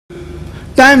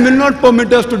Time will not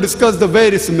permit us to discuss the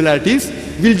various similarities.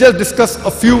 We'll just discuss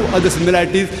a few other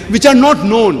similarities which are not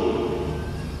known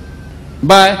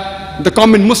by the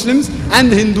common Muslims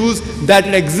and the Hindus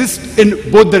that exist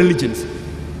in both the religions.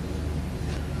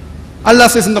 Allah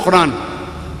says in the Quran,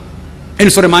 in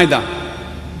Surah Maida,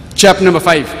 chapter number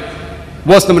 5,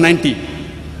 verse number 90,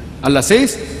 Allah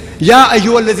says, Ya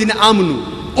ayyuhallazina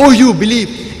amanu, O you believe,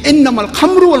 innamal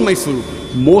khamru wal maisuru,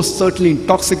 most certainly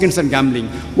intoxicants and gambling,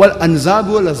 wal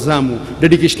anzabu wal azlamu,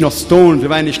 dedication of stones,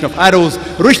 divination of arrows,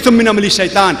 rushtum min amali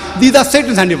shaitan, these are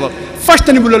Satan's handiwork.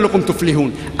 Fashtanibu lakum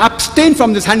tuflihun, abstain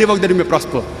from this handiwork that you may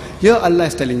prosper. Here Allah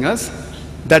is telling us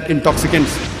that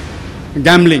intoxicants,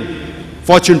 gambling,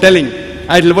 fortune telling,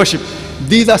 idol worship,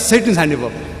 these are Satan's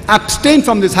handiwork. Abstain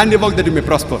from this handiwork that you may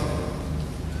prosper.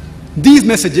 These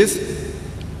messages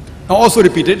are also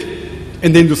repeated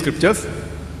in the Hindu scriptures.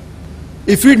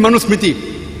 If you read Manusmriti,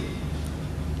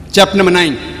 chapter number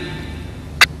 9,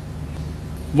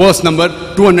 verse number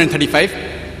 235,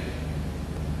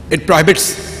 it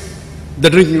prohibits the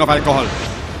drinking of alcohol.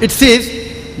 It says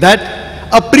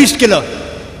that a priest killer,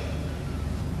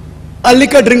 a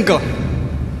liquor drinker,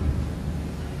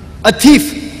 a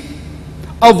thief,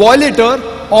 a violator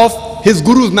of his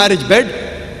guru's marriage bed,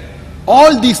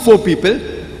 all these four people,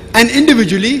 and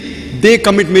individually, they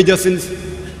commit major sins.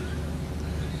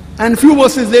 And few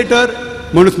verses later,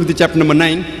 Manusmriti chapter number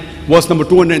 9, verse number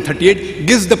 238,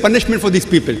 gives the punishment for these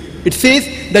people. It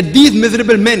says that these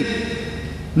miserable men,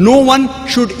 no one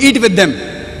should eat with them,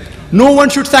 no one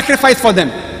should sacrifice for them,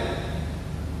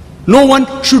 no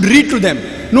one should read to them,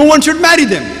 no one should marry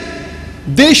them.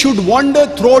 They should wander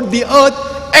throughout the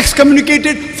earth,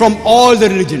 excommunicated from all the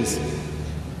religions.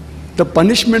 The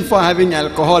punishment for having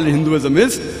alcohol in Hinduism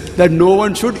is that no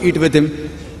one should eat with him,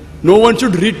 no one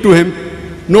should read to him,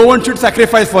 no one should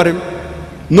sacrifice for him,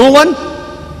 no one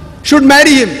should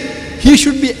marry him. He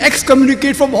should be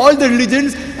excommunicated from all the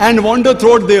religions and wander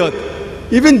throughout the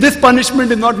earth. Even this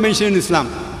punishment is not mentioned in Islam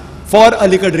for a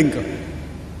liquor drinker.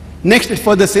 Next it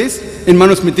further says in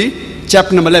Manusmriti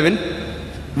chapter number 11,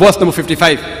 verse number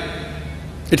 55.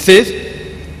 It says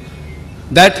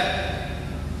that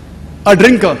a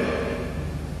drinker,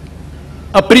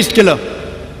 a priest killer,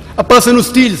 a person who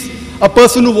steals, a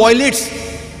person who violates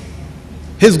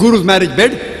his guru's marriage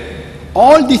bed,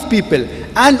 all these people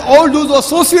and all those who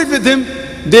associate with him,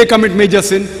 they commit major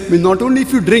sin. I mean, not only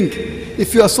if you drink,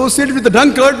 if you associate with the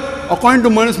drunkard, according to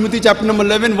Manusmriti chapter number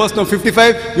 11, verse number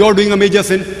 55, you are doing a major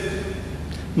sin.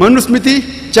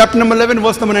 Manusmriti chapter number 11,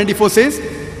 verse number 94 says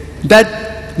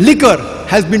that liquor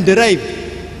has been derived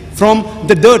from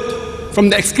the dirt, from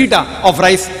the excreta of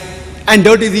rice, and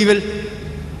dirt is evil.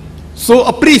 So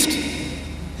a priest,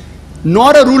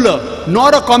 nor a ruler, nor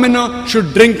a commoner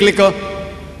should drink liquor.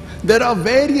 There are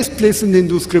various places in the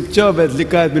Hindu scripture where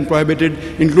liquor has been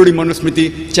prohibited, including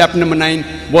Manusmriti, chapter number 9,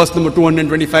 verse number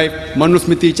 225,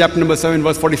 Manusmriti, chapter number 7,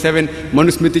 verse 47,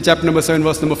 Manusmriti, chapter number 7,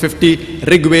 verse number 50,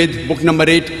 Rigved, book number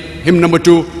 8, hymn number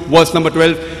 2, verse number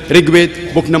 12,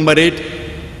 Rigved, book number 8,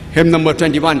 hymn number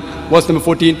 21, verse number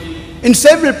 14. In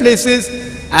several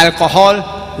places,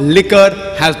 alcohol,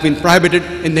 liquor has been prohibited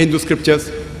in the Hindu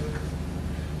scriptures.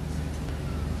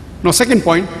 Now, second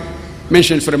point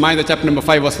mentioned in Surah Maida, chapter number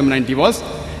 5, verse number 90 was,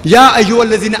 Ya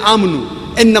ayyuhallazina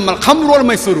amanu, innamal khamru wal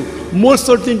maisuru, most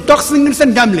certainly intoxicants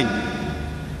and gambling.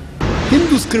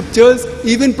 Hindu scriptures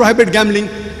even prohibit gambling.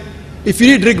 If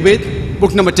you read Rigved,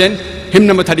 book number 10, hymn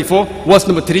number 34, verse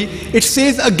number 3, it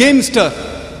says a gamester,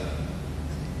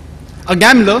 a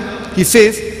gambler, he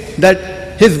says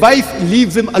that his wife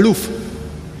leaves him aloof.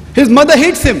 His mother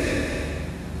hates him.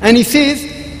 And he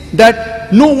says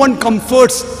that no one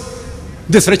comforts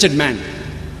this wretched man.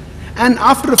 And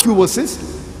after a few verses,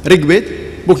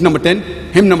 Rigved, book number 10,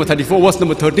 hymn number 34, verse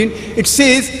number 13, it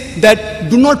says that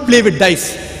do not play with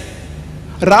dice.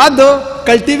 Rather,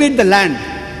 cultivate the land.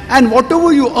 And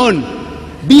whatever you earn,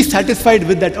 be satisfied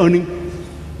with that earning.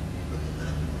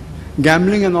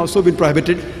 Gambling has also been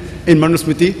prohibited in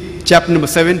Manusmriti, chapter number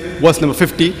 7, verse number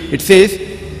 50. It says,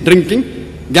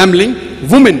 drinking, gambling,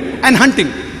 women, and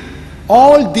hunting.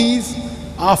 All these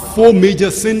are four major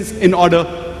sins in order.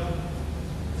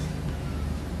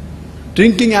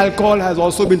 Drinking alcohol has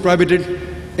also been prohibited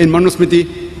in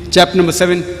Manusmriti, chapter number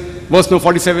 7, verse number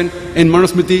 47, in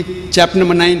Manusmriti, chapter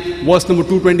number 9, verse number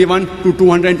 221 to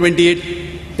 228.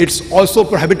 It's also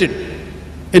prohibited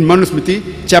in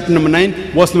Manusmriti, chapter number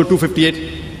 9, verse number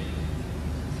 258.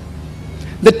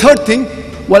 The third thing,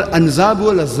 well,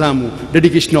 anzabu al-azlamu,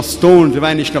 dedication of stones,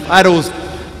 divination of arrows.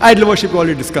 Idol worship we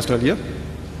already discussed earlier.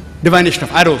 Divination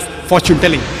of arrows, fortune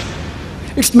telling.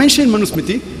 It's mentioned in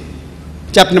Manusmriti,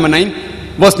 chapter number 9,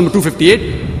 verse number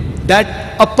 258.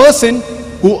 that a person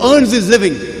who earns his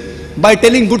living by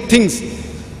telling good things,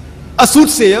 a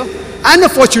soothsayer and a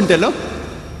fortune teller,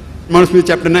 Manusmriti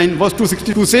chapter 9 verse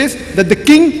 262 says that the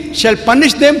king shall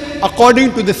punish them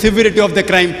according to the severity of their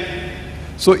crime.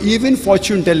 So even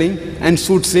fortune telling and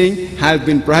soothsaying have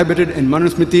been prohibited in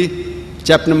Manusmriti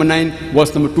chapter number 9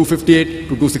 verse number 258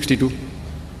 to 262.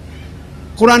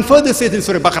 Quran further says in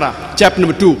Surah Baqarah chapter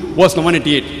number 2 verse number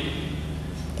 188.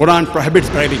 Quran prohibits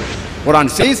bribing. Quran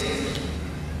says,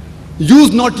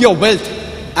 use not your wealth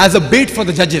as a bait for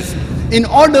the judges, in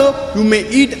order you may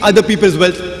eat other people's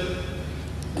wealth.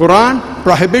 Quran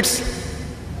prohibits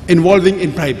involving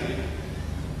in bribe.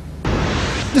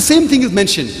 The same thing is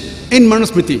mentioned in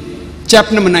Manusmriti,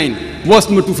 chapter number 9, verse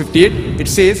number 258. It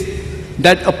says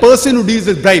that a person who deals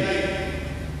with bribe,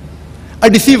 a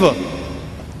deceiver,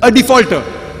 a defaulter,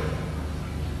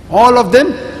 all of them,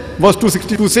 verse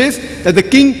 262 says that the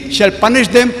king shall punish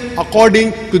them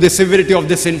according to the severity of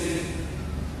the sin.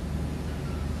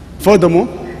 Furthermore,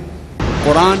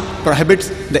 Quran prohibits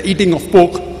the eating of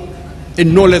pork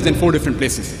in no less than 4 different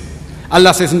places.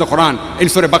 Allah says in the Quran, in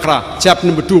Surah Baqarah, chapter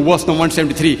number 2, verse number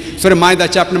 173, Surah Ma'idah,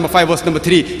 chapter number 5, verse number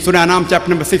 3, Surah Anam, chapter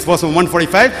number 6, verse number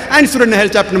 145, and Surah Nahl,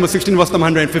 chapter number 16, verse number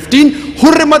 115,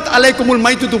 Hurrimat alaykumul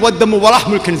maytutu waddamu wa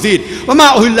lahmul khinzir, wa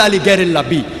ma uhilla li ghayril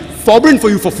bi. Forbidden for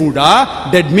you for food are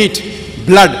dead meat,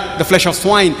 blood, the flesh of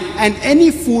swine, and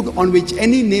any food on which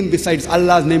any name besides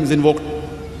Allah's name is invoked.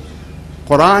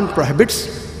 Quran prohibits,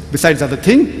 besides other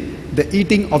thing, the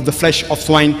eating of the flesh of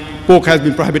swine. Pork has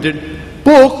been prohibited.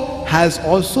 Pork has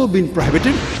also been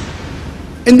prohibited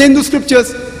in the Hindu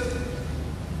scriptures.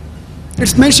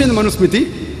 It's mentioned in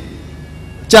Manusmriti,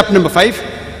 chapter number 5,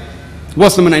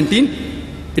 verse number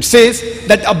 19. It says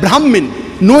that a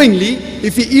Brahmin, knowingly,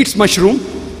 if he eats mushroom,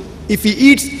 if he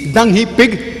eats dung heap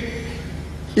pig,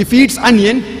 if he eats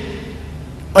onion,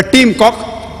 a tame cock,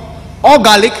 or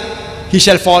garlic, he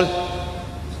shall fall.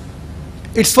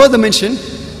 It's further mentioned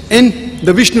in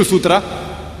the Vishnu Sutra,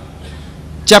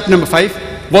 chapter number 5,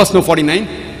 verse number 49,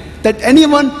 that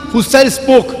anyone who sells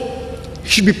pork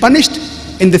should be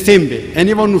punished in the same way.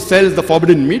 Anyone who sells the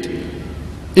forbidden meat,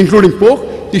 including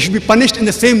pork, he should be punished in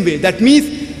the same way. That means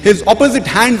his opposite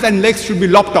hands and legs should be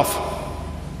lopped off.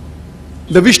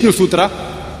 The Vishnu Sutra,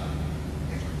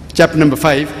 chapter number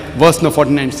 5, verse number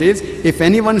 49 says, if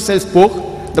anyone sells pork,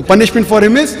 the punishment for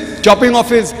him is chopping off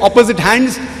his opposite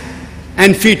hands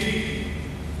and feet.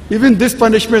 Even this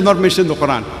punishment is not mentioned in the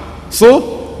Quran.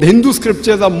 So, the Hindu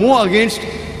scriptures are more against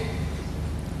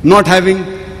not having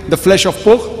the flesh of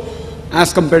pork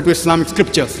as compared to Islamic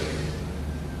scriptures.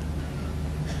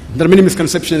 There are many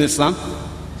misconceptions in Islam,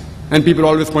 and people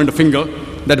always point a finger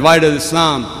that why does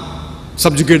Islam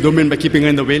subjugate the women by keeping her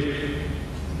in the veil?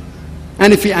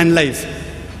 And if we analyze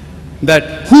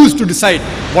that, who is to decide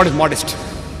what is modest?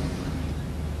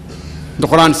 The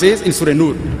Quran says in Surah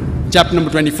Nur, chapter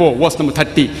number 24, verse number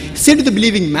 30, say to the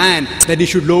believing man that he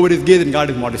should lower his gaze and guard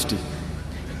his modesty.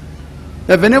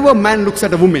 That whenever a man looks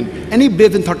at a woman, any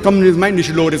brazen thought comes in his mind, he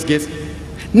should lower his gaze.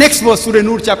 Next verse, Surah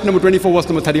Nur, chapter number 24, verse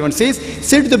number 31 says,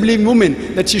 say to the believing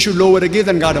woman that she should lower her gaze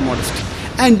and guard her modesty,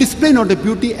 and display not her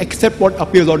beauty except what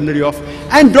appears ordinary of,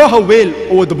 and draw her veil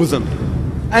over the bosom,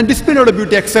 and display not her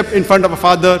beauty except in front of her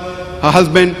father, her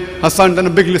husband, her son. Then a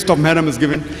big list of mahram is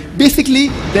given. Basically,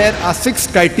 there are 6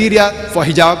 criteria for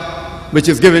hijab, which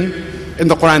is given in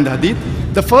the Quran and the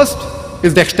Hadith. The first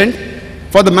is the extent.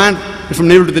 For the man, it's from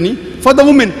navel to the knee. For the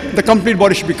woman, the complete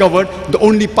body should be covered. The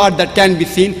only part that can be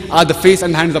seen are the face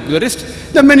and hands up to the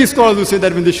wrist. There are many scholars who say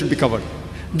that when this should be covered.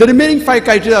 The remaining 5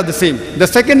 criteria are the same. The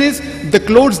second is the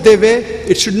clothes they wear,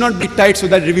 it should not be tight so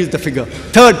that it reveals the figure.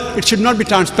 Third, it should not be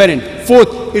transparent.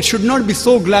 Fourth, it should not be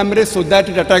so glamorous so that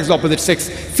it attracts the opposite sex.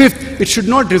 Fifth, it should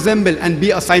not resemble and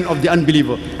be a sign of the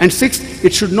unbeliever. And sixth,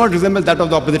 it should not resemble that of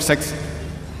the opposite sex.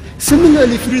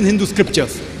 Similarly, if you read Hindu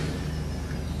scriptures,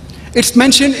 it's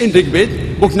mentioned in Rig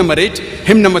Veda, book number 8,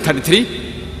 hymn number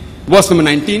 33, verse number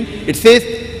 19. It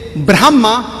says,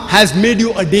 Brahma has made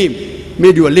you a dame,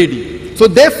 made you a lady. So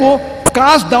therefore,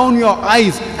 cast down your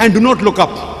eyes and do not look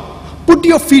up. Put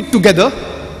your feet together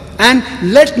and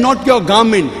let not your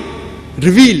garment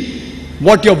reveal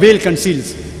what your veil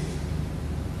conceals.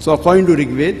 So according to Rig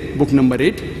Veda, book number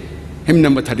 8, hymn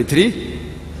number 33,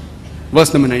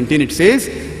 verse number 19, it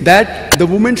says that the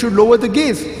woman should lower the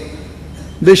gaze.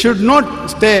 They should not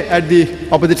stare at the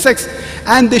opposite sex,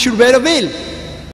 and they should wear a veil.